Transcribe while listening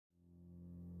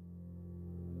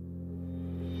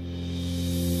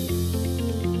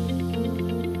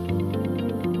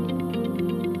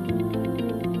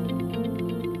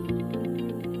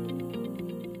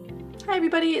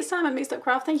everybody, it's Sam at Mixed Up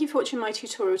Craft. Thank you for watching my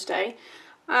tutorial today.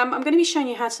 I'm going to be showing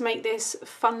you how to make this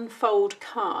fun fold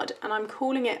card, and I'm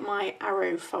calling it my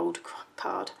arrow fold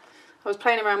card. I was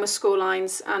playing around with score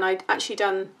lines and I'd actually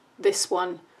done this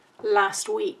one last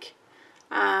week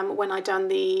when I'd done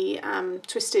the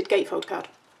twisted gatefold card.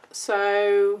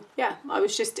 So yeah, I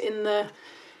was just in the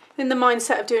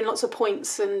mindset of doing lots of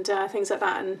points and things like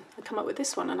that, and I come up with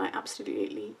this one and I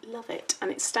absolutely love it.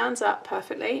 And it stands up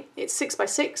perfectly. It's 6 by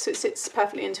 6, so it sits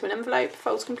perfectly into an envelope,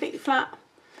 folds completely flat,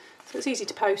 so it's easy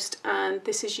to post. And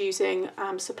this is using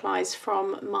supplies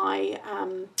from my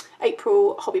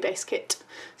April hobby base kit.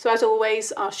 So as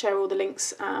always, I'll share all the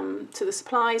links to the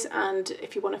supplies, and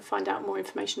if you want to find out more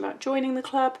information about joining the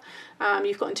club,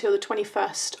 you've got until the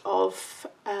 21st of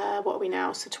what are we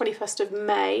now? So 21st of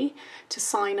May to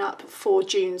sign up for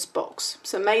June's box.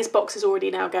 So May's box is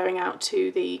already now going out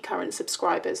to the current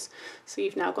subscribers. So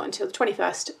you've now got until the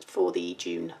 21st for the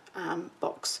June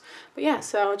box. But yeah,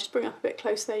 so I'll just bring it up a bit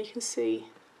closer there. You can see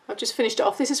I've just finished it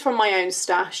off. This is from my own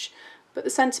stash, but the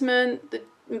sentiment, the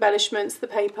embellishments, the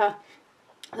paper,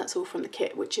 that's all from the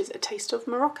kit, which is A Taste of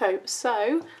Morocco.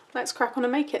 So let's crack on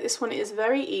and make it. This one is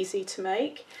very easy to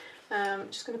make.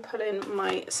 I'm just going to put in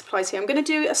my supplies here. I'm going to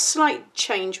do a slight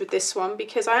change with this one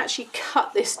because I actually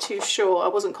cut this too short. I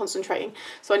wasn't concentrating,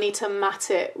 so I need to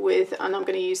mat it with, and I'm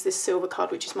going to use this silver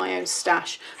card, which is my own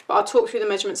stash, but I'll talk through the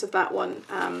measurements of that one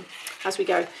as we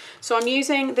go. So I'm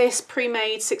using this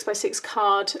pre-made 6 by 6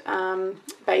 card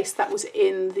base that was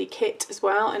in the kit as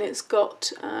well, and it's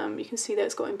got, you can see that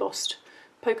it's got embossed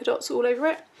polka dots all over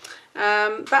it.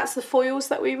 That's the foils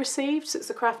that we received, so it's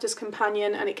the Crafter's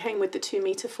Companion, and it came with the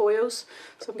 2-meter foils,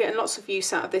 so I'm getting lots of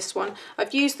use out of this one.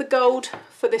 I've used the gold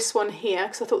for this one here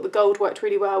because I thought the gold worked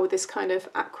really well with this kind of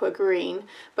aqua green,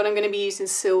 but I'm going to be using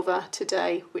silver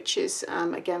today, which is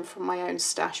again from my own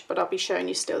stash, but I'll be showing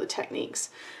you still the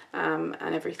techniques and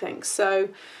everything. So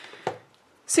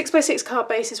 6 by 6 card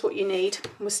base is what you need.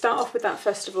 We'll start off with that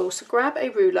first of all. So grab a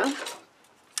ruler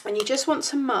and you just want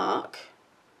to mark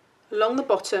along the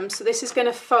bottom. So this is going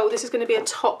to fold, this is going to be a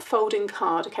top folding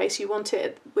card, okay, so you want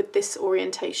it with this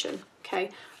orientation, okay.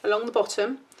 Along the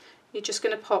bottom you're just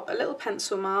going to pop a little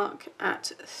pencil mark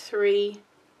at 3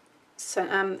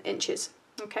 inches,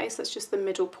 okay, so that's just the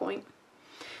middle point.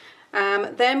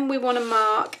 Then we want to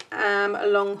mark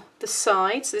along the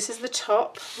side, so this is the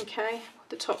top, okay,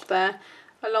 the top there.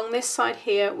 Along this side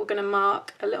here we're going to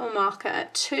mark a little marker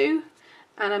at 2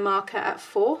 and a marker at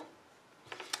 4.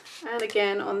 And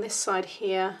again on this side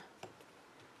here,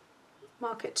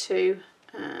 mark at 2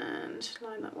 and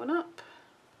line that one up.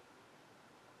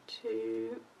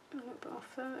 2, a little bit off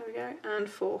there, we go, and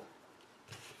 4.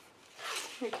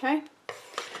 Okay.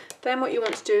 Then what you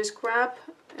want to do is grab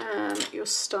your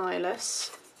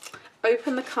stylus,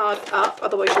 open the card up,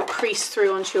 otherwise you'll crease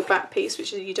through onto your back piece,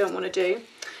 which you don't want to do.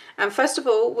 And first of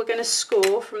all, we're going to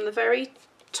score from the very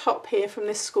top here, from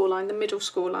this score line, the middle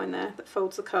score line there that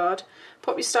folds the card.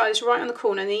 Pop your stylus right on the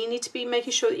corner, and then you need to be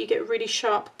making sure that you get really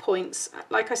sharp points.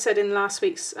 Like I said in last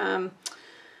week's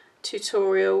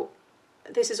tutorial,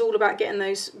 this is all about getting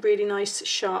those really nice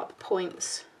sharp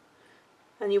points.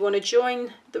 And you want to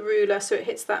join the ruler so it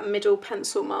hits that middle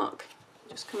pencil mark.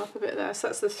 Just come up a bit there. So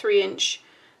that's the 3-inch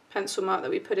pencil mark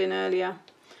that we put in earlier.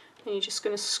 And you're just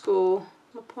going to score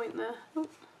a point there. Oh.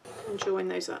 And join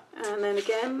those up, and then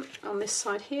again on this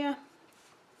side here,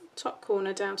 top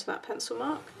corner down to that pencil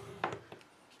mark,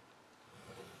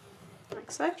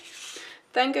 like so.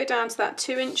 Then go down to that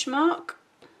 2-inch mark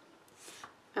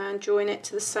and join it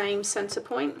to the same centre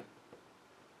point,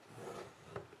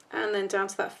 and then down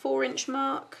to that 4-inch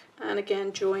mark and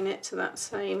again join it to that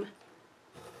same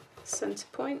centre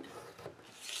point,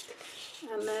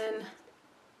 and then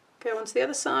go on to the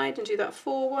other side and do that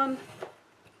 4 one.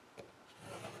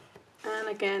 And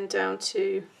again down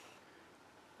to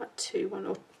that 2 1,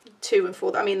 or 2 and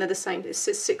 4. I mean, they're the same. It's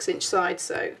a 6-inch side,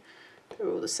 so they're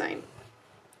all the same,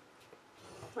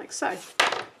 like so.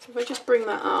 So if I just bring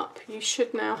that up, you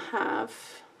should now have,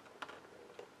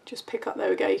 just pick up, there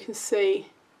we go, you can see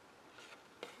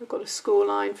I've got a score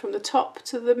line from the top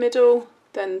to the middle,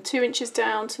 then 2 inches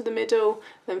down to the middle,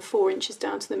 then 4 inches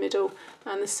down to the middle,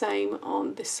 and the same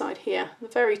on this side here, the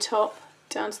very top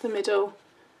down to the middle,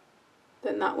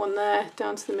 then that one there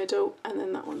down to the middle, and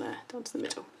then that one there down to the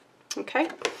middle. Okay,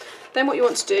 then what you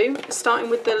want to do, starting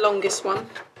with the longest one,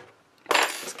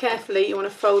 is carefully you want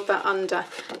to fold that under.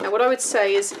 Now what I would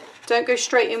say is don't go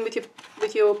straight in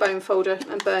with your bone folder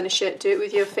and burnish it. Do it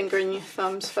with your finger and your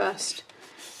thumbs first,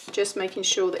 just making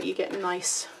sure that you get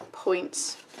nice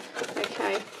points.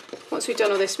 Okay, once we've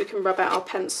done all this we can rub out our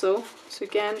pencil. So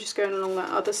again, just going along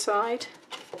that other side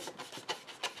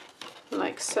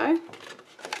like so.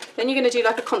 Then you're going to do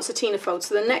like a concertina fold.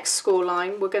 So the next score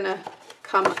line, we're going to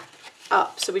come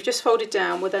up. So we've just folded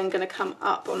down, we're then going to come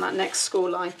up on that next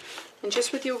score line. And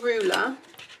just with your ruler,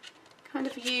 kind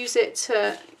of use it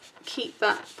to keep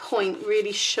that point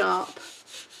really sharp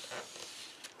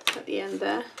at the end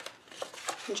there.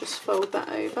 And just fold that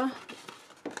over,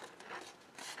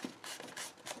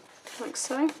 like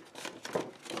so.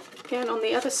 Again on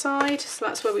the other side, so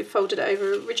that's where we folded it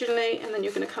over originally, and then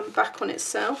you're going to come back on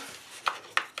itself.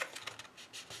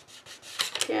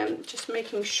 Again, just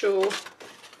making sure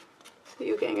that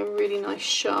you're getting a really nice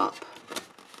sharp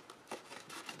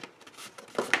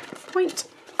point.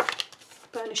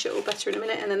 Burnish it all better in a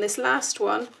minute, and then this last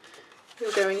one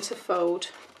you're going to fold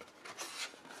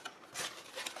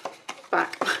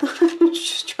back. I'm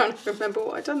just trying to remember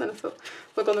what I'd done then. I thought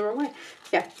I've gone the wrong way.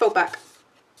 Yeah, fold back.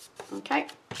 Okay,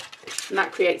 and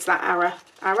that creates that arrow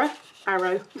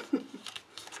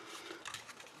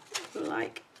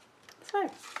like so.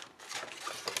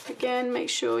 Again, make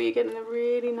sure you're getting a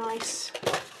really nice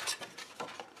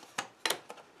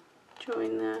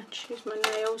join there. Choose my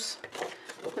nails,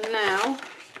 and now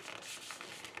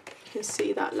you can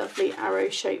see that lovely arrow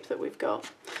shape that we've got.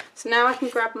 So now I can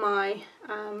grab my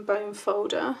bone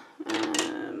folder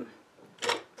and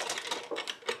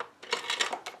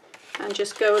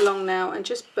just go along now and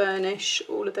just burnish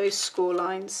all of those score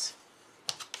lines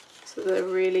so they're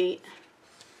really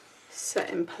set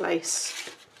in place.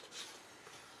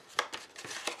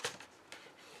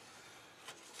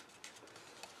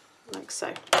 Like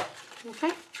so.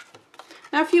 Okay.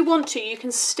 Now if you want to, you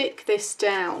can stick this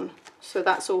down so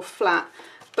that's all flat.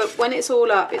 But when it's all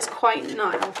up, it's quite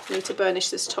nice. I need to burnish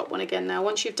this top one again now.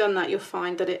 Once you've done that, you'll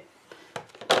find that it,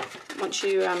 once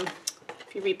you,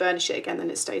 if you re-burnish it again, then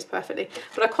it stays perfectly.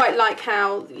 But I quite like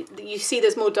how you see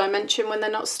there's more dimension when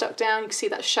they're not stuck down. You can see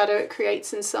that shadow it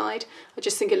creates inside. I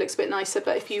just think it looks a bit nicer,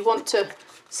 but if you want to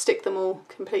stick them all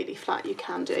completely flat, you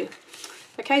can do.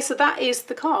 Okay, so that is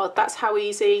the card. That's how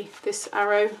easy this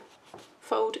arrow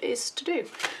fold is to do.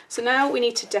 So now we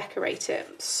need to decorate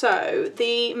it. So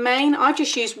the main, I've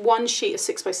just used one sheet of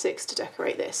 6x6 to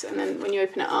decorate this, and then when you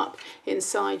open it up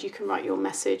inside you can write your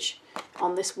message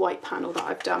on this white panel that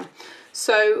I've done.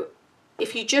 So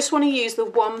if you just want to use the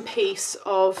one piece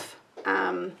of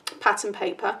pattern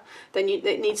paper, then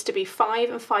it needs to be 5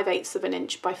 5/8 of an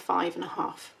inch by 5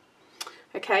 1/2.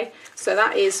 Okay, so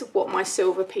that is what my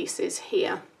silver piece is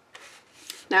here.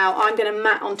 Now I'm going to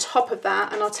mat on top of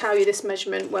that, and I'll tell you this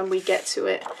measurement when we get to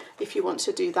it if you want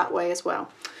to do that way as well.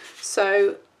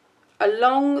 So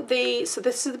along the, so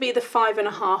this would be the 5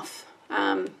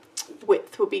 1/2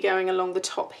 width will be going along the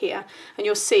top here, and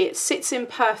you'll see it sits in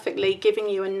perfectly, giving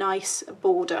you a nice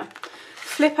border.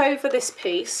 Flip over this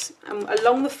piece and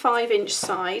along the 5-inch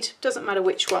side, doesn't matter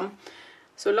which one,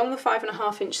 so along the 5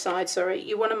 1/2 side, sorry,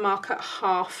 you want to mark at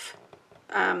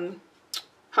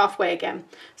halfway again.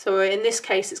 So in this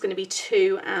case it's going to be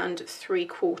 2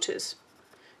 3/4.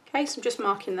 Okay, so I'm just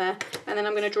marking there, and then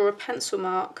I'm going to draw a pencil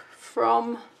mark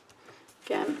from,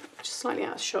 again, just slightly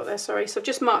out of shot there, sorry. So I've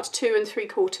just marked 2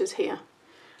 3/4 here,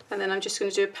 and then I'm just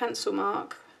going to do a pencil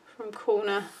mark from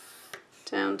corner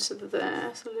down to there.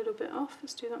 It's a little bit off.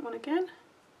 Let's do that one again.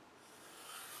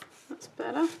 That's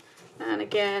better. And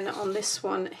again on this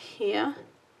one here.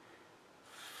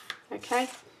 Okay.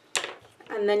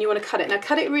 And then you want to cut it. Now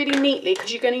cut it really neatly,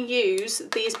 because you're going to use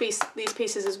these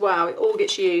pieces as well. It all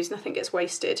gets used, nothing gets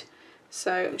wasted.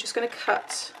 So I'm just going to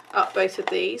cut up both of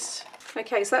these.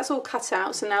 Okay, so that's all cut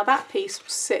out. So now that piece will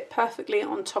sit perfectly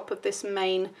on top of this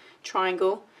main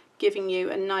triangle, giving you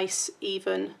a nice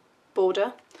even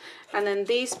border. And then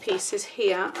these pieces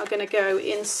here are going to go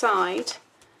inside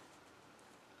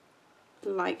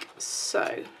like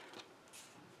so.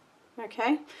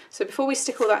 Okay, so before we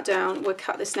stick all that down, we'll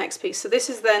cut this next piece. So this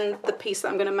is then the piece that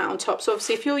I'm going to mat on top. So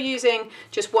obviously if you're using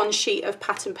just one sheet of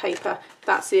pattern paper,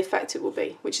 that's the effect it will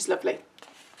be, which is lovely.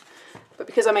 But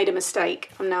because I made a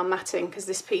mistake, I'm now matting, because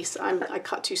this piece I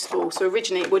cut too small. So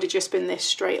originally it would have just been this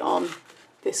straight on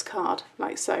this card,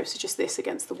 like so. So just this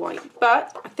against the white.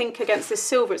 But I think against this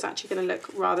silver, it's actually going to look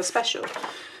rather special.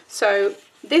 So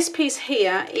this piece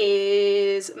here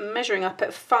is measuring up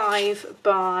at 5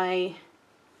 by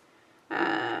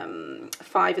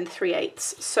 5 3/8.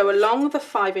 So along the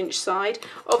 5-inch side,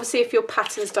 obviously if your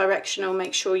pattern's directional,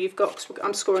 make sure you've got,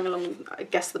 I'm scoring along, I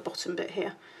guess, the bottom bit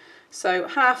here. So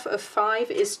half of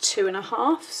 5 is 2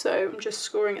 1/2, so I'm just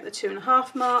scoring at the 2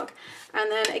 1/2 mark,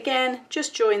 and then again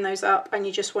just join those up, and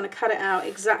you just want to cut it out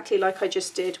exactly like I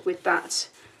just did with that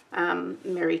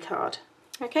Miri card.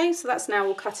 Okay, so that's now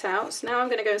all cut out. So now I'm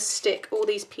going to go and stick all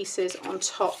these pieces on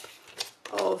top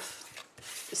of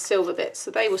the silver bits,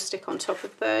 so they will stick on top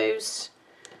of those.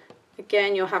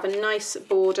 Again, you'll have a nice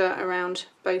border around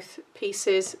both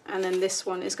pieces, and then this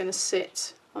one is going to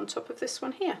sit on top of this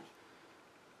one here.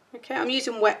 Okay, I'm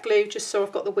using wet glue just so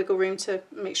I've got the wiggle room to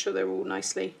make sure they're all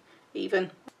nicely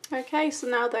even. Okay, so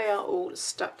now they are all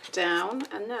stuck down,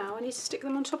 and now I need to stick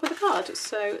them on top of the card.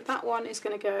 So that one is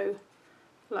going to go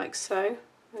like so.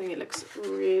 I think it looks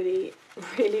really,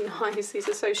 really nice. These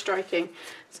are so striking.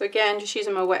 So again, just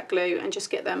using my wet glue and just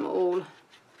get them all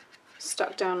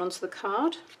stuck down onto the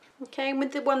card. Okay, and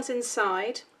with the ones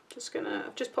inside,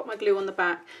 I've just popped my glue on the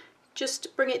back.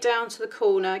 Just bring it down to the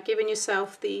corner, giving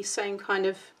yourself the same kind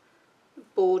of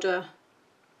border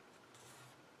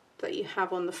that you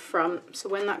have on the front. So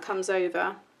when that comes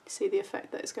over, you see the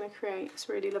effect that it's going to create. It's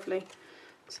really lovely.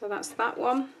 So that's that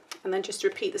one, and then just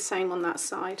repeat the same on that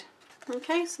side.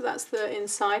 Okay, so that's the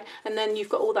inside, and then you've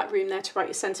got all that room there to write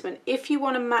your sentiment. If you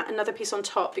want to mat another piece on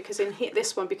top, because in here,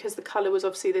 this one, because the colour was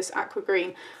obviously this aqua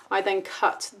green, I then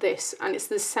cut this, and it's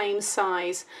the same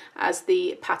size as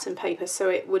the pattern paper, so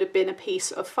it would have been a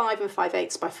piece of 5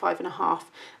 5/8 by 5 1/2,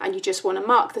 and you just want to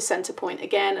mark the centre point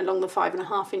again along the 5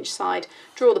 1/2 inch side,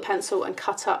 draw the pencil and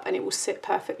cut up, and it will sit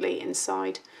perfectly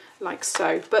inside like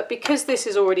so. But because this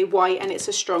is already white and it's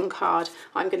a strong card,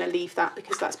 I'm going to leave that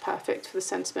because that's perfect for the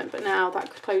sentiment. But now that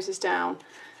closes down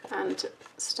and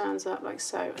stands up like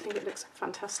so. I think it looks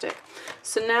fantastic.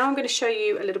 So now I'm going to show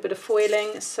you a little bit of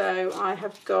foiling. So I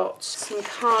have got some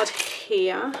card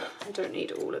here. I don't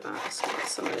need all of that. Let's get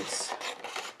some of this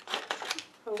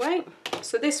away.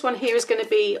 So this one here is going to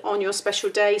be on your special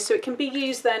day, so it can be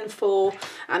used then for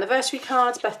anniversary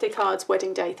cards, birthday cards,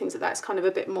 wedding day, things like that. It's kind of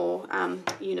a bit more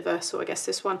universal, I guess,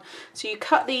 this one. So you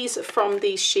cut these from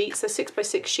these sheets. They're 6 by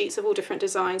 6 sheets of all different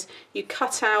designs. You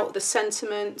cut out the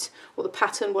sentiment or the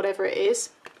pattern, whatever it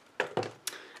is,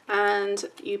 and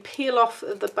you peel off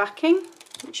the backing,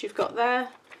 which you've got there.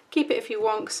 Keep it if you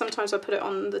want, because sometimes I put it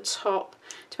on the top.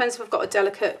 Depends if I've got a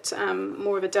delicate,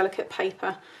 more of a delicate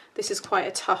paper. This is quite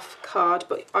a tough card,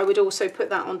 but I would also put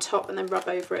that on top and then rub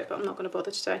over it, but I'm not going to bother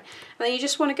today. And then you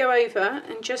just want to go over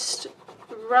and just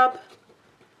rub.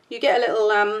 You get a little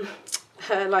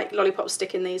like lollipop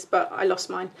stick in these, but I lost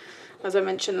mine, as I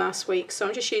mentioned last week. So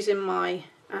I'm just using my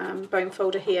bone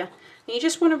folder here. And you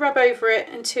just want to rub over it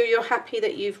until you're happy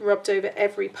that you've rubbed over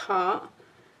every part,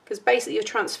 because basically you're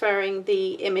transferring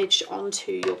the image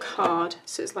onto your card.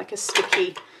 So it's like a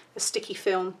sticky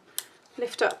film.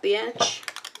 Lift up the edge.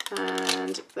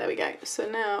 And there we go. So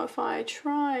now if I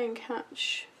try and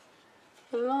catch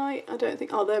the light, I don't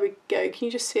think, oh, there we go. Can you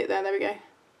just see it there? There we go.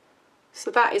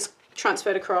 So that is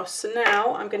transferred across. So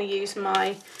now I'm going to use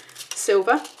my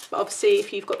silver. But obviously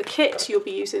if you've got the kit, you'll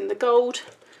be using the gold.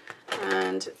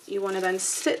 And you want to then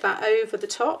sit that over the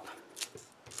top,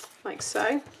 like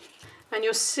so. And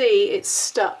you'll see it's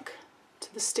stuck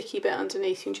to the sticky bit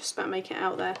underneath. You can just about make it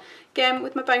out there. Again,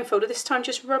 with my bone folder, this time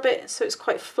just rub it so it's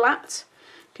quite flat,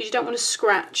 because you don't want to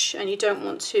scratch and you don't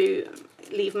want to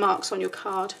leave marks on your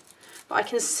card. But I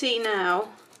can see now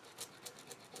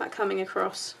that coming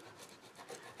across,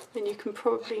 and you can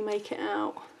probably make it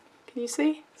out. Can you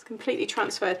see? It's completely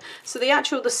transferred. So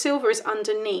the silver is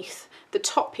underneath. The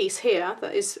top piece here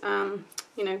that is,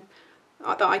 you know,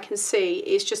 that I can see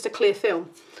is just a clear film.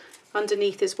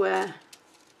 Underneath is where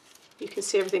you can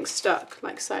see everything stuck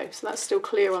like so. So that's still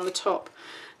clear on the top.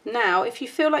 Now, if you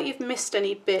feel like you've missed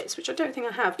any bits, which I don't think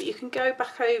I have, but you can go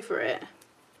back over it,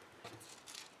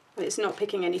 and it's not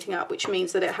picking anything up, which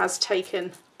means that it has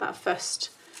taken that first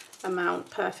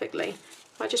amount perfectly.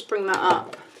 If I just bring that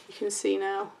up, you can see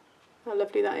now how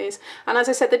lovely that is. And as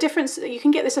I said, the difference, you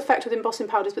can get this effect with embossing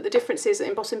powders, but the difference is that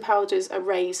embossing powders are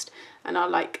raised and are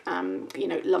like, you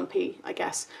know, lumpy, I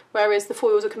guess. Whereas the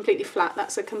foils are completely flat.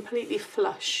 That's a completely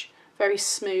flush, very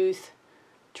smooth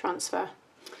transfer.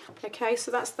 Okay,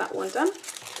 so that's that one done.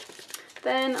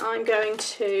 Then I'm going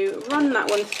to run that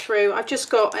one through. I've just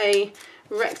got a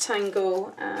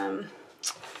rectangle, one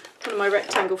of my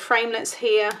rectangle framelits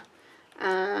here,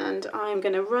 and I'm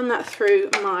going to run that through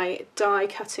my die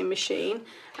cutting machine.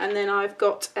 And then I've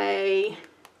got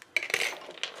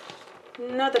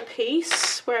another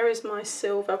piece. Where is my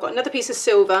silver? I've got another piece of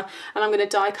silver, and I'm going to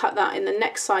die cut that in the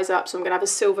next size up, so I'm going to have a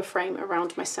silver frame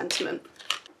around my sentiment.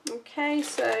 Okay,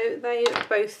 so they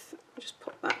both, I'll just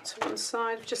pop that to one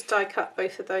side. I've just die cut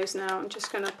both of those now. I'm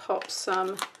just going to pop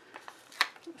some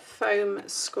foam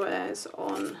squares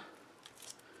on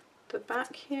the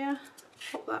back here.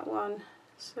 Pop that one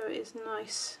so it is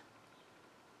nice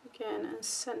again and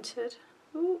centered.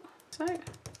 Ooh, so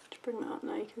just bring that up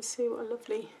now. You can see what a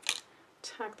lovely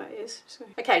tag that is. So,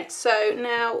 okay, so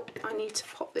now I need to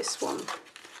pop this one.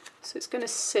 So it's going to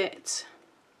sit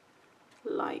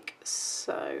like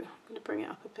so. I'm going to bring it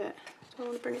up a bit. Do I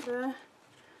want to bring it there?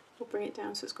 We'll bring it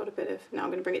down so it's got a bit of, no, I'm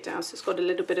going to bring it down so it's got a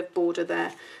little bit of border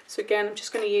there. So again, I'm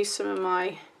just going to use some of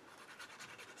my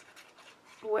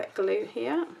wet glue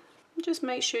here. And just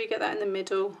make sure you get that in the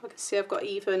middle. I can see I've got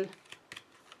even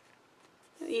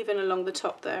along the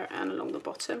top there and along the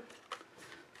bottom.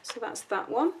 So that's that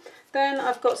one. Then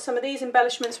I've got some of these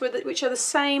embellishments which are the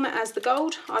same as the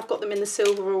gold. I've got them in the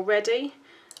silver already,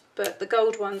 but the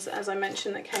gold ones, as I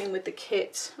mentioned, that came with the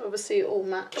kit, obviously all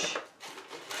match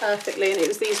perfectly, and it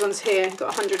was these ones here, got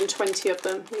 120 of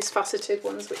them, these faceted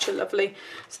ones, which are lovely.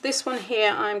 So this one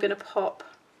here I'm going to pop,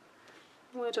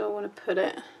 where do I want to put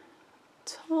it?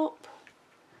 Top.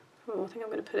 Oh, I think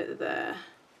I'm going to put it there,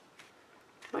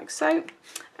 like so.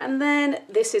 And then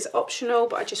this is optional,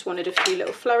 but I just wanted a few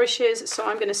little flourishes, so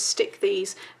I'm going to stick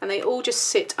these, and they all just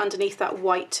sit underneath that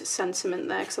white sentiment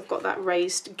there, because I've got that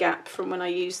raised gap from when I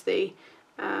used the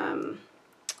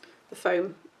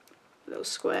foam little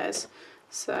squares.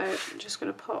 So I'm just going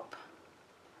to pop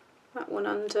that one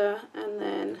under and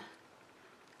then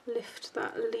lift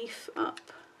that leaf up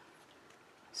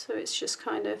so it's just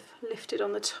kind of lifted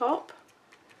on the top.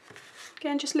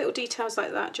 Again, just little details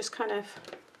like that just kind of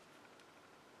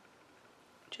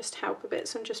just help a bit.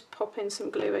 So I'm just popping some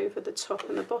glue over the top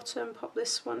and the bottom, pop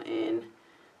this one in,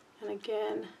 and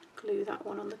again glue that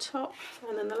one on the top,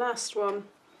 and then the last one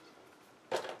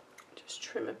just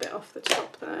trim a bit off the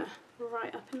top there,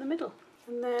 right up in the middle.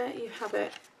 And there you have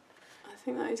it. I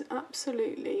think that is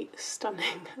absolutely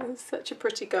stunning. It's such a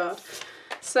pretty card.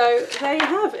 So there you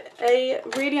have it, a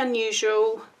really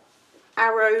unusual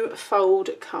arrow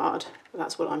fold card. Well,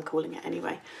 that's what I'm calling it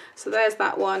anyway. So there's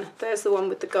that one. There's the one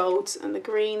with the golds and the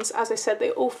greens. As I said,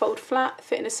 they all fold flat,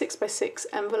 fit in a 6x6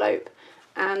 envelope,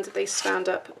 and they stand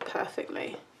up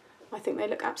perfectly. I think they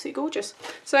look absolutely gorgeous.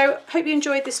 So hope you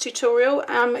enjoyed this tutorial.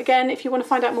 Again, if you want to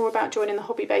find out more about joining the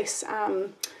Hobby Base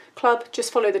club,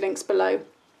 just follow the links below,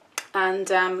 and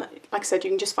like I said, you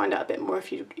can just find out a bit more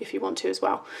if you want to as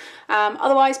well.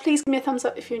 Otherwise, please give me a thumbs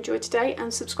up if you enjoyed today,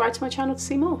 and subscribe to my channel to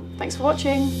see more. Thanks for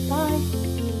watching.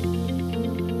 Bye.